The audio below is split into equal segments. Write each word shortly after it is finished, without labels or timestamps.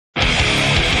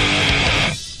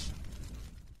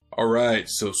All right,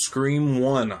 so Scream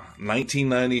 1,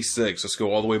 1996. Let's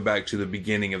go all the way back to the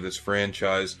beginning of this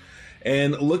franchise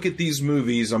and look at these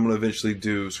movies. I'm going to eventually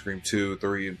do Scream 2,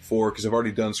 3, and 4 because I've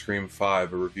already done Scream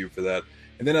 5, a review for that.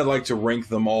 And then I'd like to rank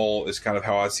them all as kind of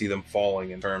how I see them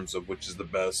falling in terms of which is the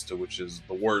best to which is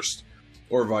the worst,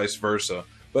 or vice versa.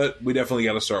 But we definitely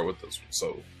got to start with this one.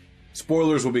 So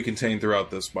spoilers will be contained throughout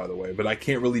this, by the way, but I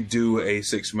can't really do a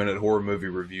 6-minute horror movie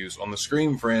reviews on the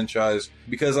Scream franchise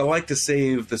because I like to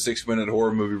save the 6-minute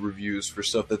horror movie reviews for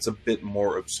stuff that's a bit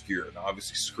more obscure. Now,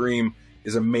 obviously, Scream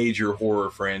is a major horror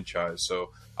franchise, so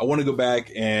I want to go back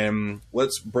and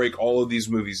let's break all of these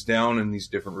movies down in these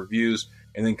different reviews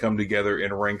and then come together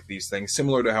and rank these things,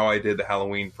 similar to how I did the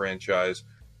Halloween franchise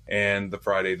and the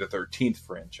Friday the 13th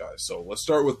franchise. So let's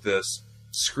start with this.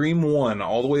 Scream 1,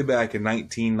 all the way back in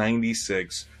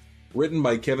 1996, written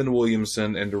by Kevin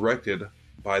Williamson and directed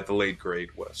by the late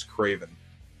great Wes Craven.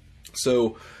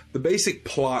 So, the basic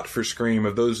plot for Scream,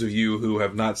 of those of you who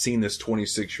have not seen this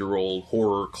 26-year-old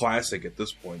horror classic at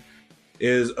this point,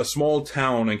 is a small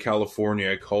town in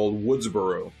California called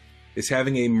Woodsboro is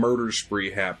having a murder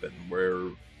spree happen, where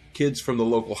kids from the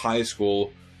local high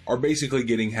school are basically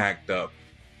getting hacked up.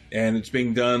 And it's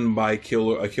being done by a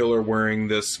killer wearing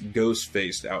this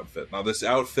ghost-faced outfit. Now, this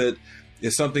outfit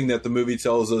is something that the movie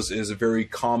tells us is very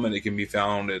common. It can be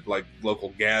found at like local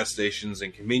gas stations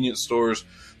and convenience stores.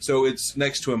 So it's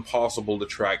next to impossible to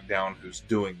track down who's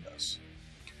doing this.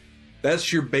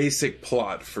 That's your basic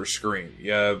plot for Scream.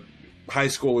 Yeah, high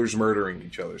schoolers murdering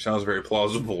each other. Sounds very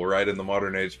plausible, right, in the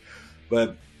modern age.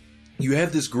 But you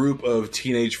have this group of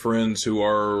teenage friends who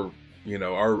are, you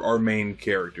know, our main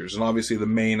characters. And obviously the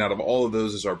main out of all of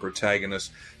those is our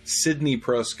protagonist, Sidney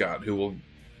Prescott, who will,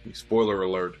 spoiler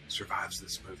alert, survives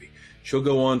this movie. She'll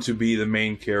go on to be the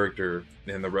main character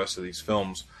in the rest of these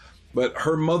films. But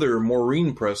her mother,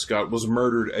 Maureen Prescott, was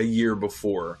murdered a year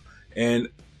before. And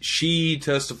she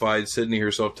testified, Sidney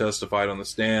herself testified on the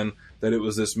stand, that it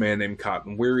was this man named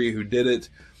Cotton Weary who did it.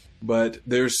 But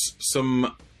there's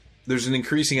an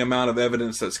increasing amount of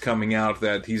evidence that's coming out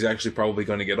that he's actually probably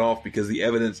going to get off because the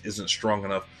evidence isn't strong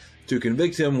enough to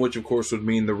convict him, which of course would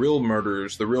mean the real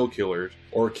murderers, the real killers,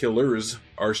 or killers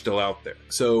are still out there.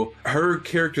 So her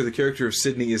character, the character of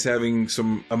Sidney, is having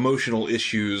some emotional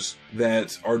issues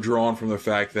that are drawn from the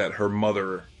fact that her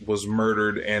mother was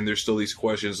murdered, and there's still these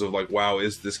questions of like, wow,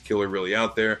 is this killer really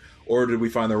out there? Or did we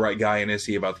find the right guy, and is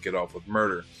he about to get off with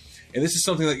murder? And this is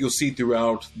something that you'll see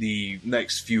throughout the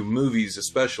next few movies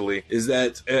especially, is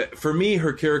that, for me,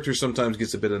 her character sometimes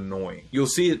gets a bit annoying. You'll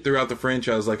see it throughout the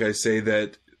franchise, like I say,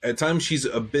 that at times she's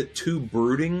a bit too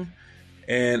brooding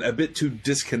and a bit too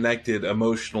disconnected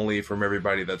emotionally from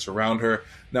everybody that's around her.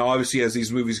 Now, obviously, as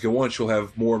these movies go on, she'll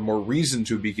have more and more reason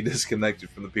to be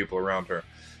disconnected from the people around her.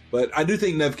 But I do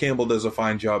think Neve Campbell does a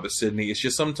fine job as Sidney. It's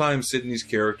just sometimes Sidney's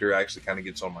character actually kind of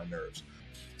gets on my nerves.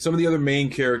 Some of the other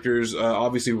main characters,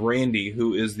 obviously Randy,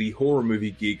 who is the horror movie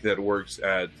geek that works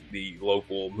at the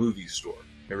local movie store.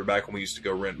 Remember back when we used to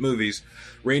go rent movies?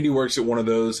 Randy works at one of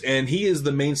those, and he is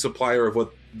the main supplier of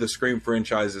what the Scream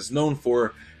franchise is known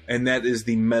for, and that is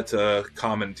the meta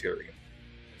commentary.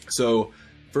 So,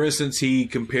 for instance, he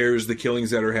compares the killings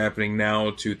that are happening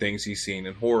now to things he's seen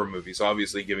in horror movies,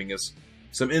 obviously giving us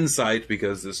some insight,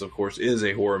 because this, of course, is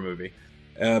a horror movie.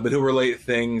 But he'll relate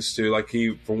things to, like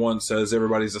he, for one, says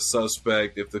everybody's a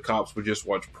suspect. If the cops would just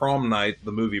watch Prom Night,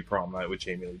 the movie Prom Night with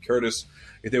Jamie Lee Curtis,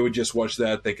 if they would just watch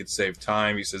that, they could save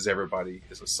time. He says everybody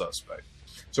is a suspect.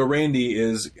 So Randy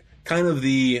is kind of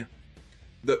the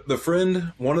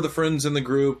friend, one of the friends in the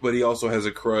group, but he also has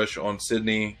a crush on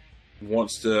Sidney,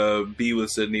 wants to be with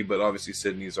Sidney, but obviously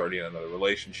Sidney's already in another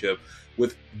relationship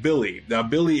with Billy. Now,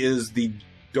 Billy is the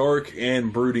dark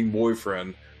and brooding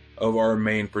boyfriend of our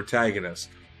main protagonist.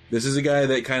 This is a guy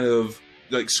that kind of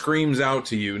like screams out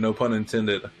to you, no pun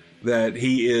intended, that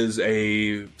he is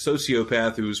a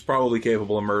sociopath who's probably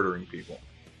capable of murdering people.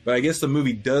 But I guess the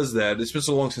movie does that. It's been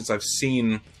so long since I've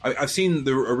seen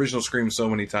the original Scream so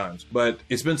many times, but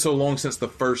it's been so long since the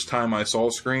first time I saw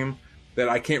Scream that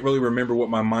I can't really remember what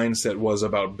my mindset was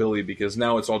about Billy, because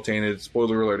now it's all tainted.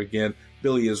 Spoiler alert again,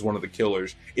 Billy is one of the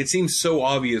killers. It seems so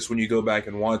obvious when you go back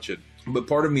and watch it. But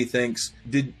part of me thinks,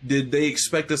 did they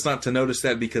expect us not to notice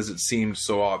that because it seemed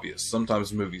so obvious?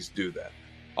 Sometimes movies do that.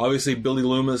 Obviously, Billy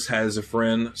Loomis has a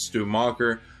friend, Stu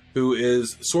Macher, who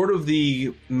is sort of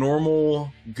the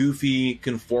normal, goofy,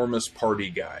 conformist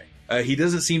party guy. He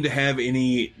doesn't seem to have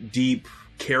any deep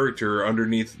character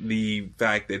underneath the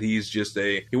fact that he's just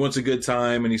he wants a good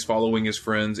time and he's following his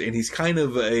friends, and he's kind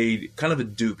of a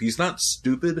dupe. He's not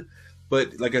stupid,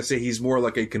 but like I say, he's more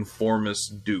like a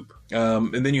conformist dupe.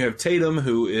 And then you have Tatum,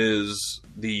 who's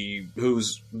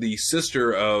the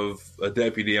sister of a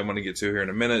deputy I'm going to get to here in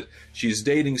a minute. She's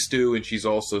dating Stu, and she's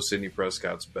also Sidney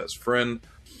Prescott's best friend.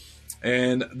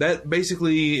 And that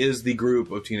basically is the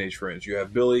group of teenage friends. You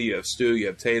have Billy, you have Stu, you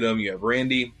have Tatum, you have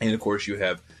Randy, and of course you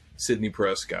have Sidney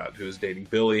Prescott, who is dating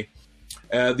Billy.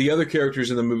 The other characters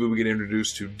in the movie, we get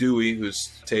introduced to Dewey,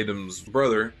 who's Tatum's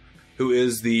brother, who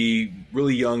is the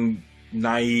really young,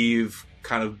 naive,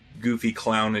 kind of goofy,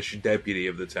 clownish deputy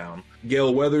of the town.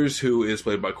 Gail Weathers, who is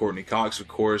played by Courtney Cox, of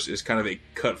course, is kind of a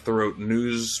cutthroat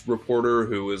news reporter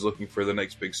who is looking for the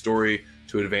next big story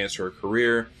to advance her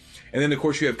career. And then, of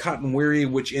course, you have Cotton Weary,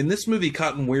 which in this movie,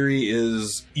 Cotton Weary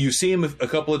is... You see him a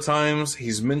couple of times,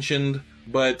 he's mentioned,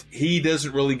 but he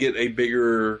doesn't really get a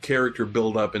bigger character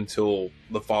build-up until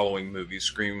the following movies,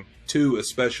 Scream 2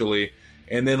 especially,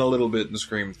 and then a little bit in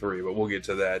Scream 3, but we'll get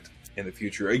to that in the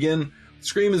future. Again,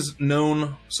 Scream is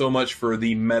known so much for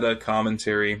the meta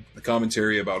commentary, the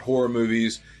commentary about horror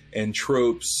movies and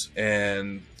tropes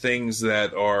and things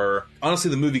that are...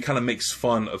 Honestly, the movie kind of makes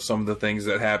fun of some of the things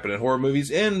that happen in horror movies,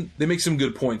 and they make some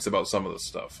good points about some of the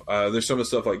stuff. There's some of the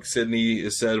stuff like Sidney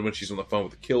has said when she's on the phone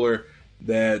with the killer,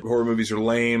 that horror movies are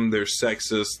lame, they're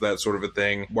sexist, that sort of a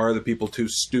thing. Why are the people too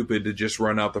stupid to just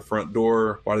run out the front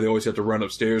door? Why do they always have to run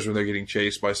upstairs when they're getting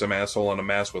chased by some asshole in a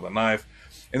mask with a knife?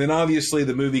 And then obviously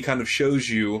the movie kind of shows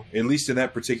you, at least in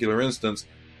that particular instance,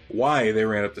 why they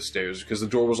ran up the stairs, because the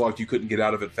door was locked, you couldn't get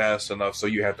out of it fast enough, so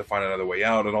you had to find another way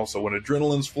out. And also when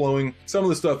adrenaline's flowing, some of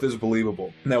the stuff is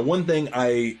believable. Now, one thing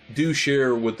I do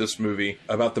share with this movie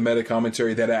about the meta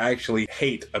commentary that I actually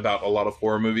hate about a lot of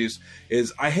horror movies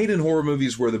is I hate in horror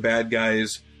movies where the bad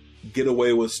guys get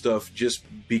away with stuff just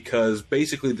because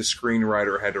basically the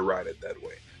screenwriter had to write it that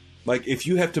way. Like, if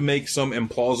you have to make some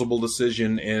implausible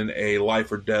decision in a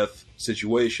life or death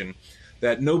situation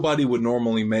that nobody would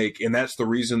normally make, and that's the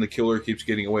reason the killer keeps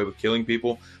getting away with killing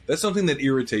people, that's something that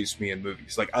irritates me in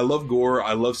movies. Like, I love gore,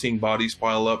 I love seeing bodies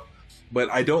pile up,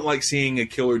 but I don't like seeing a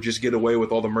killer just get away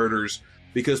with all the murders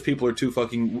because people are too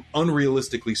fucking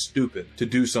unrealistically stupid to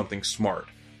do something smart.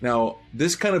 Now,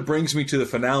 this kind of brings me to the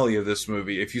finale of this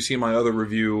movie. If you see my other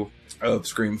review of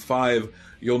Scream 5,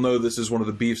 you'll know this is one of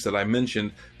the beefs that I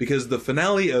mentioned, because the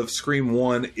finale of Scream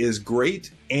 1 is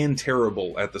great and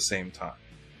terrible at the same time.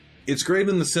 It's great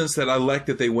in the sense that I like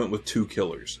that they went with two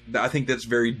killers. I think that's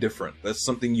very different. That's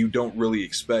something you don't really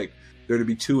expect, there to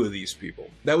be two of these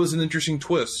people. That was an interesting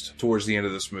twist towards the end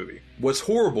of this movie. What's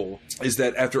horrible is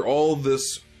that after all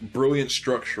this brilliant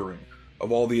structuring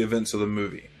of all the events of the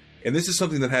movie, and this is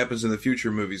something that happens in the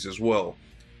future movies as well,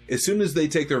 as soon as they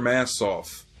take their masks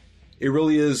off, it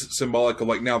really is symbolic of,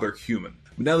 like, now they're human.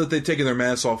 But now that they've taken their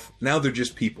masks off, now they're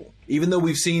just people. Even though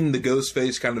we've seen the ghost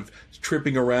face kind of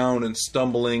tripping around and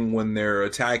stumbling when they're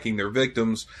attacking their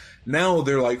victims, now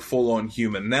they're like full-on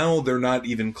human. Now they're not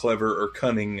even clever or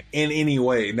cunning in any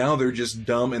way. Now they're just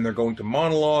dumb, and they're going to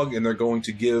monologue, and they're going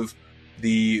to give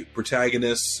the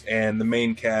protagonists and the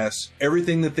main cast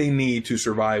everything that they need to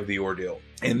survive the ordeal.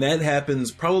 And that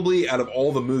happens probably out of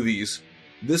all the movies.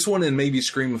 This one and maybe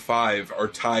Scream 5 are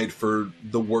tied for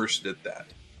the worst at that.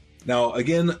 Now,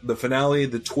 again, the finale,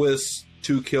 the twist,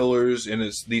 two killers, and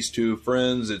it's these two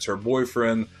friends, it's her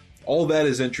boyfriend, all that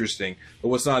is interesting. But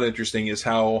what's not interesting is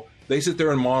how they sit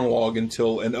there and monologue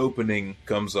until an opening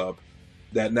comes up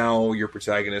that now your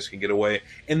protagonist can get away.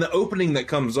 And the opening that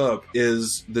comes up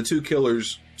is the two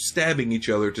killers stabbing each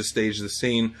other to stage the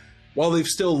scene while they've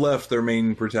still left their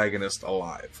main protagonist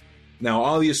alive. Now,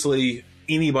 obviously,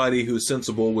 anybody who's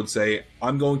sensible would say,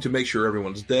 I'm going to make sure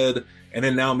everyone's dead, and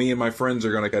then now me and my friends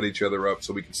are going to cut each other up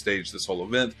so we can stage this whole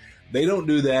event. They don't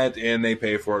do that, and they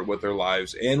pay for it with their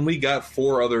lives. And we got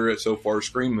 4 other, so far,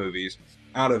 Scream movies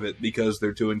out of it because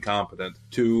they're too incompetent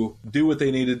to do what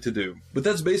they needed to do. But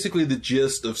that's basically the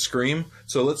gist of Scream.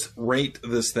 So let's rate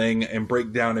this thing and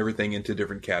break down everything into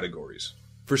different categories.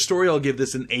 For story, I'll give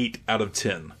this an 8 out of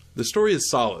 10. The story is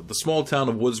solid. The small town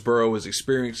of Woodsboro is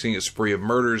experiencing a spree of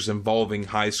murders involving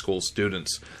high school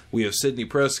students. We have Sidney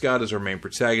Prescott as our main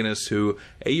protagonist, who,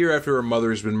 a year after her mother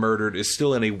has been murdered, is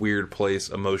still in a weird place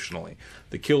emotionally.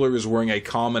 The killer is wearing a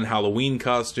common Halloween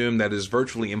costume that is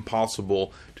virtually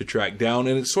impossible to track down,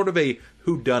 and it's sort of a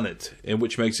whodunit,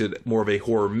 which makes it more of a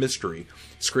horror mystery.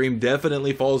 Scream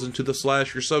definitely falls into the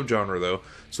slasher subgenre, though,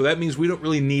 so that means we don't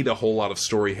really need a whole lot of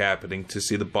story happening to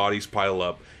see the bodies pile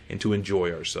up and to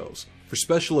enjoy ourselves. For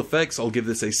special effects, I'll give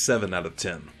this a 7 out of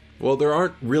 10. Well, there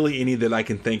aren't really any that I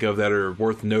can think of that are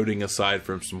worth noting aside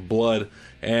from some blood,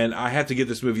 and I have to give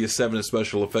this movie a 7 in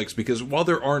special effects because while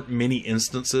there aren't many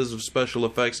instances of special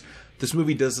effects, this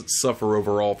movie doesn't suffer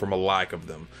overall from a lack of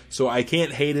them. So I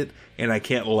can't hate it, and I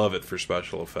can't love it for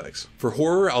special effects. For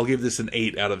horror, I'll give this an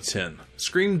 8 out of 10.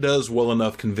 Scream does well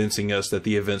enough convincing us that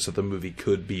the events of the movie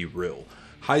could be real.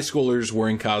 High schoolers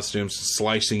wearing costumes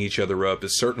slicing each other up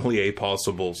is certainly a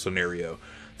possible scenario.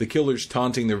 The killers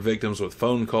taunting their victims with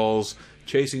phone calls,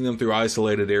 chasing them through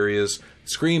isolated areas.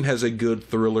 Scream has a good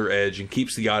thriller edge and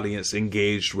keeps the audience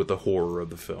engaged with the horror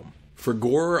of the film. For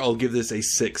gore, I'll give this a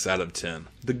 6 out of 10.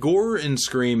 The gore in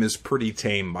Scream is pretty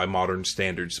tame by modern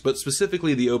standards, but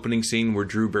specifically the opening scene where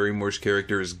Drew Barrymore's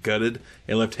character is gutted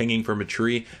and left hanging from a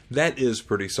tree, that is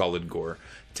pretty solid gore.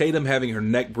 Tatum having her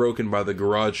neck broken by the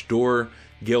garage door,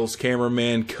 Gale's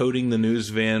cameraman coating the news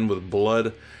van with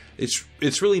blood.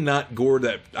 It's really not gore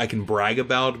that I can brag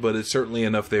about, but it's certainly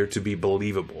enough there to be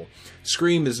believable.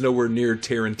 Scream is nowhere near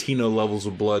Tarantino levels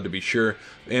of blood to be sure,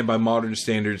 and by modern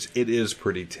standards, it is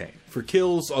pretty tame. For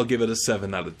kills, I'll give it a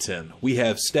 7 out of 10. We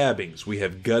have stabbings, we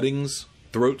have guttings,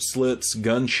 throat slits,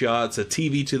 gunshots, a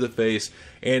TV to the face,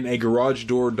 and a garage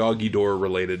door, doggy door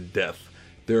related death.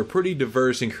 There are pretty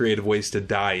diverse and creative ways to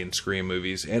die in Scream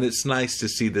movies, and it's nice to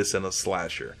see this in a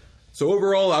slasher. So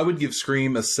overall, I would give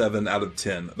Scream a 7 out of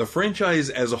 10. The franchise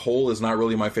as a whole is not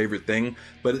really my favorite thing,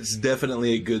 but it's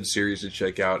definitely a good series to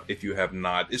check out if you have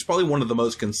not. It's probably one of the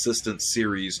most consistent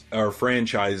series or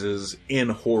franchises in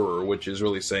horror, which is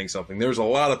really saying something. There's a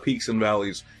lot of peaks and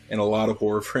valleys in a lot of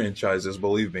horror franchises,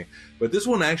 believe me. But this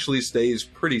one actually stays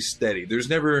pretty steady. There's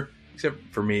never, except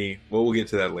for me, well, we'll get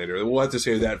to that later. We'll have to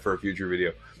save that for a future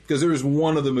video. Because there's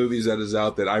one of the movies that is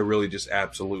out that I really just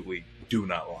absolutely do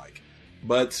not like.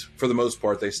 But for the most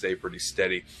part, they stay pretty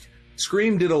steady.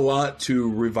 Scream did a lot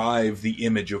to revive the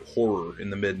image of horror in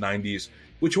the mid-90s,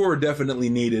 which horror definitely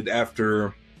needed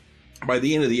after, by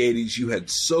the end of the 80s, you had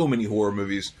so many horror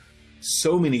movies,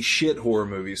 so many shit horror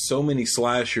movies, so many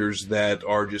slashers that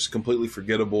are just completely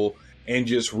forgettable and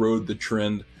just rode the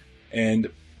trend. And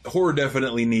horror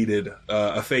definitely needed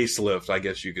a facelift, I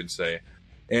guess you could say.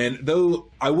 And though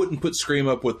I wouldn't put Scream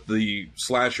up with the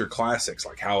slasher classics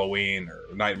like Halloween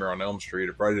or Nightmare on Elm Street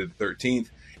or Friday the 13th,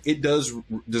 it does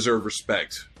deserve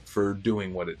respect for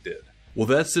doing what it did. Well,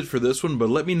 that's it for this one, but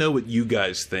let me know what you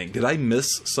guys think. Did I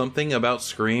miss something about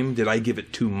Scream? Did I give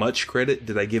it too much credit?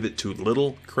 Did I give it too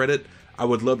little credit? I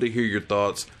would love to hear your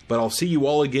thoughts, but I'll see you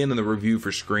all again in the review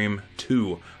for Scream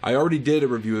 2. I already did a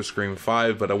review of Scream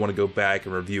 5, but I want to go back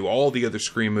and review all the other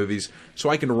Scream movies so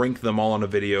I can rank them all in a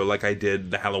video like I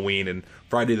did the Halloween and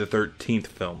Friday the 13th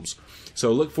films.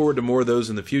 So look forward to more of those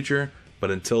in the future, but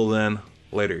until then,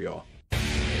 later y'all.